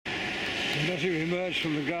And as you emerge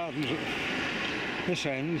from the gardens at this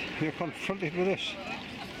end, you're confronted with this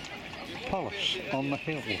palace on the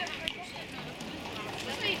hill.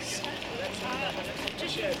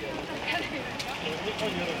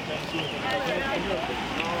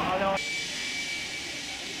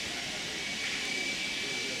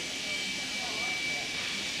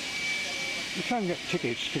 You can get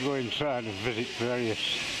tickets to go inside and visit various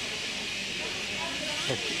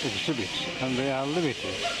exhibits, and they are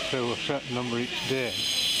limited to a certain number each day.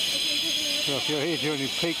 So if you're here during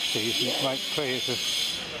peak season, it might pay you to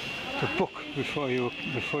book before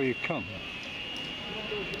you come.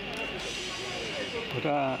 But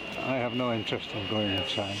I have no interest in going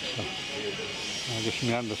inside, so I just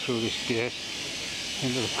meander through this gate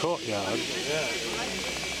into the courtyard.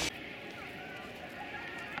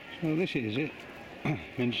 So this is it,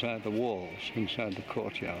 inside the walls, inside the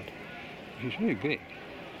courtyard, which is very big.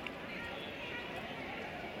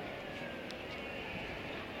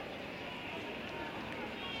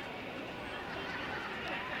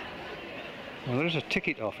 Well, there is a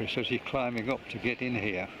ticket office as you're climbing up to get in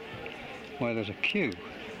here, where there's a queue.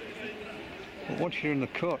 But once you're in the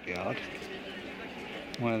courtyard,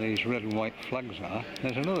 where these red and white flags are,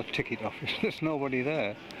 there's another ticket office. There's nobody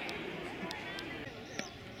there.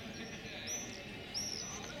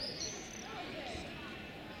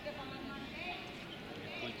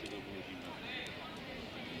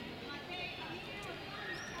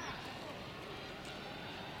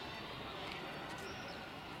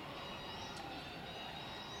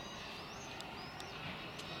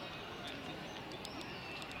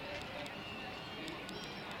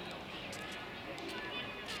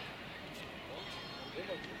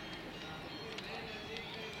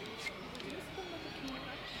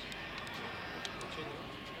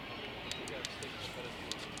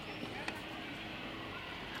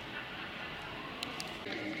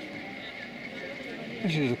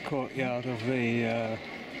 This is the courtyard of the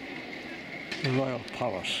Royal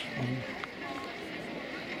Palace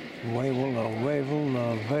on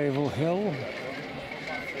Wawel Hill.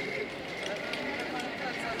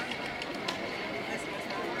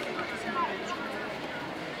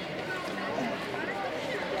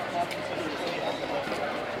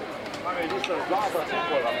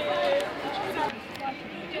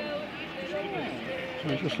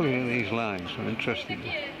 So just looking at these lines, I'm interested.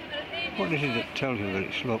 What is it that tells you that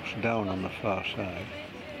it slopes down on the far side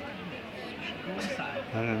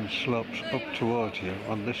and then slopes up towards you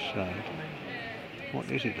on this side?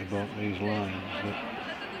 What is it about these lines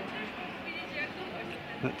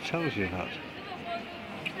that tells you that?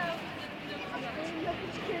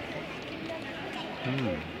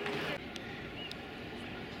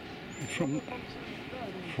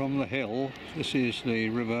 From the hill, this is the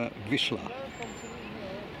river Wisla.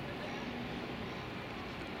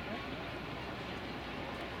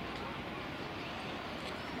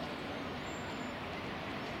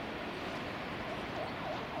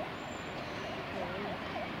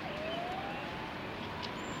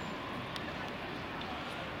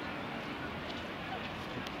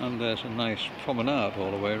 And there's a nice promenade all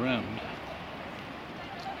the way around.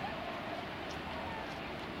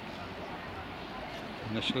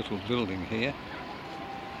 And this little building here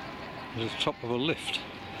is the top of a lift,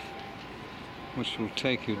 which will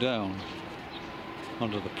take you down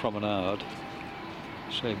onto the promenade,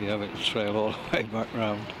 save you having to trail all the way back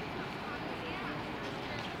round.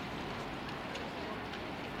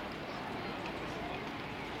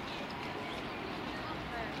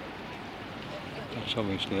 That's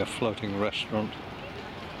obviously a floating restaurant.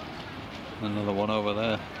 Another one over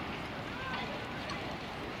there.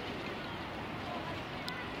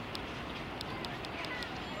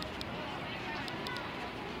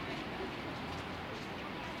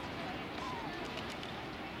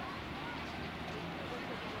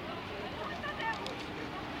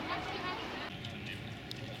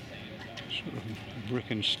 Sort of brick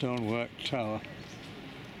and stonework tower.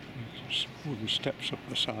 Wooden steps up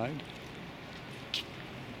the side.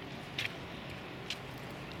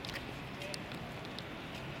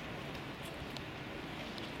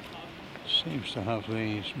 Seems to have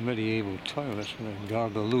these medieval toilets with a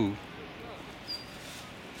gargaloo.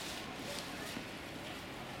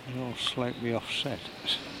 They're all slightly offset,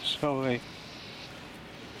 so the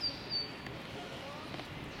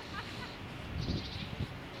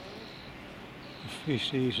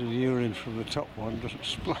feces and urine from the top one doesn't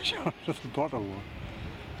splash onto the bottom one.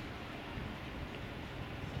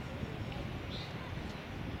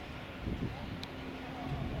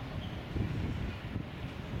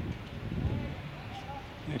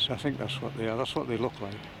 Yes, I think that's what they are. That's what they look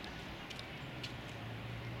like.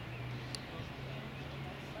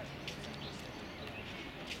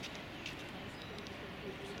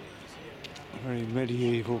 Very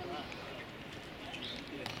medieval.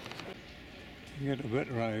 You get a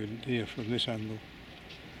better idea from this angle.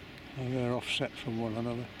 And they're offset from one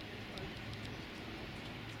another.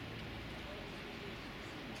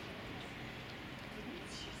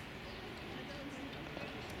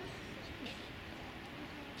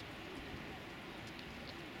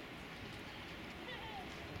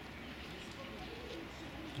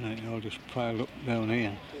 Right, I'll just pile up down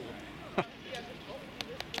here.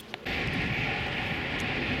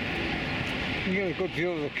 You get a good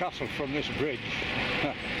view of the castle from this bridge.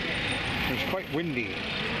 It's quite windy.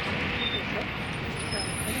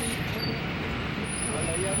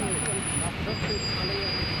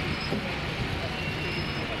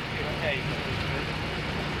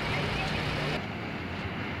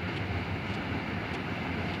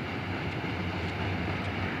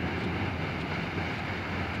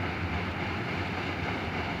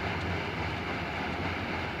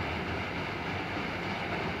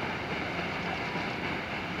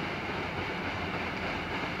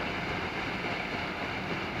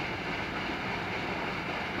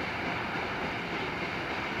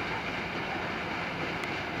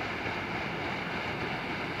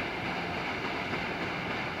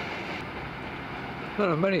 There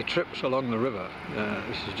are many trips along the river.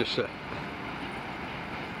 This is just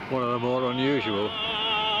one of the more unusual.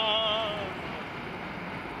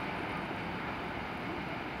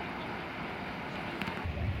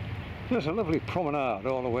 There's a lovely promenade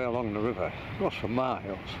all the way along the river. It goes for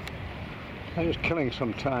miles. I was killing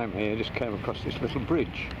some time here, just came across this little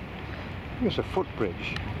bridge. It's a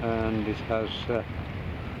footbridge and it has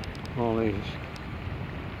all these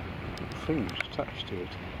things attached to it.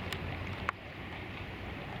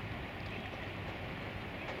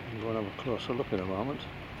 I'm going to have a closer look in a moment.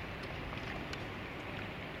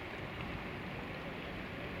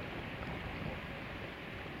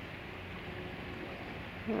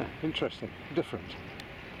 Yeah, interesting, different.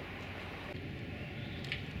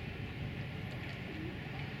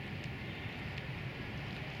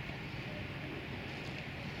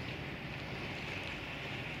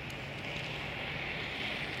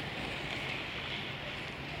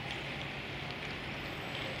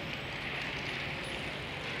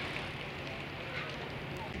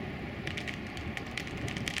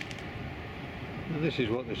 And this is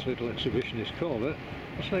what this little exhibition is called.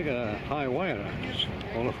 It's like a high wire act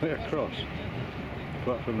all the way across,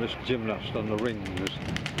 apart from this gymnast on the rings.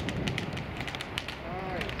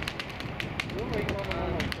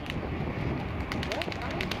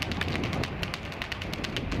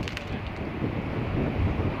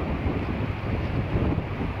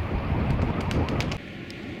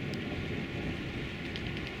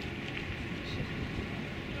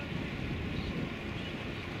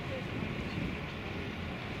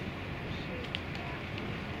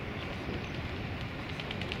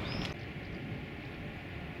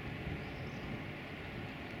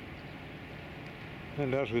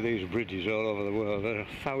 And as with these bridges all over the world, there are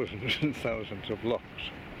thousands and thousands of locks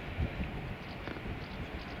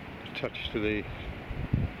attached to the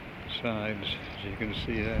sides, as you can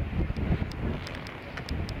see there.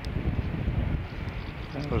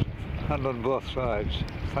 And on both sides,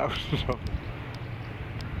 thousands of them.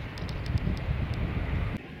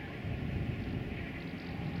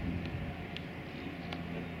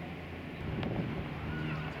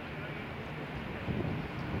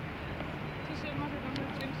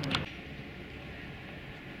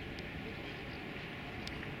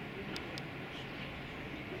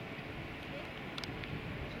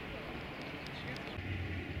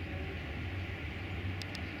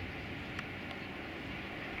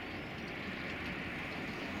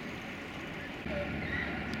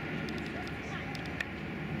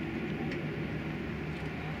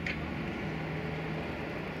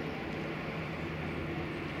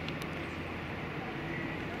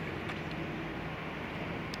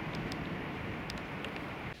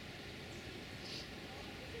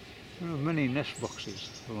 There are many nest boxes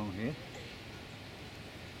along here.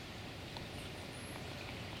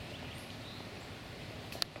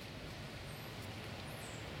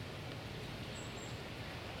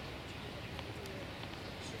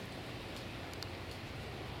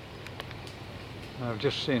 I've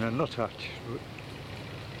just seen a nuthatch, but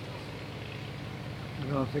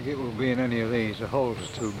I don't think it will be in any of these. The holes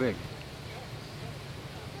are too big.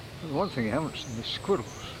 But one thing I haven't seen is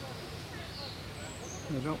squirrels.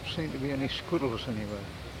 There don't seem to be any squirrels anywhere.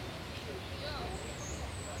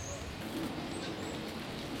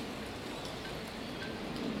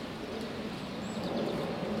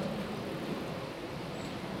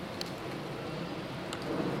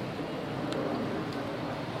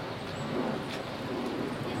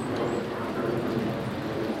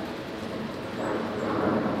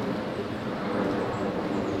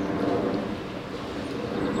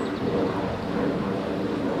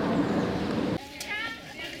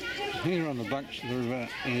 Here on the banks of the river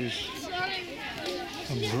is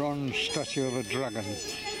a bronze statue of a dragon.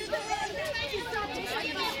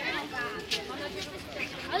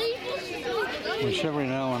 Which every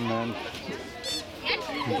now and then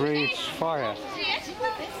breathes fire.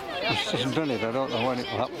 It's just done it, I don't know when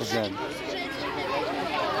it will happen again.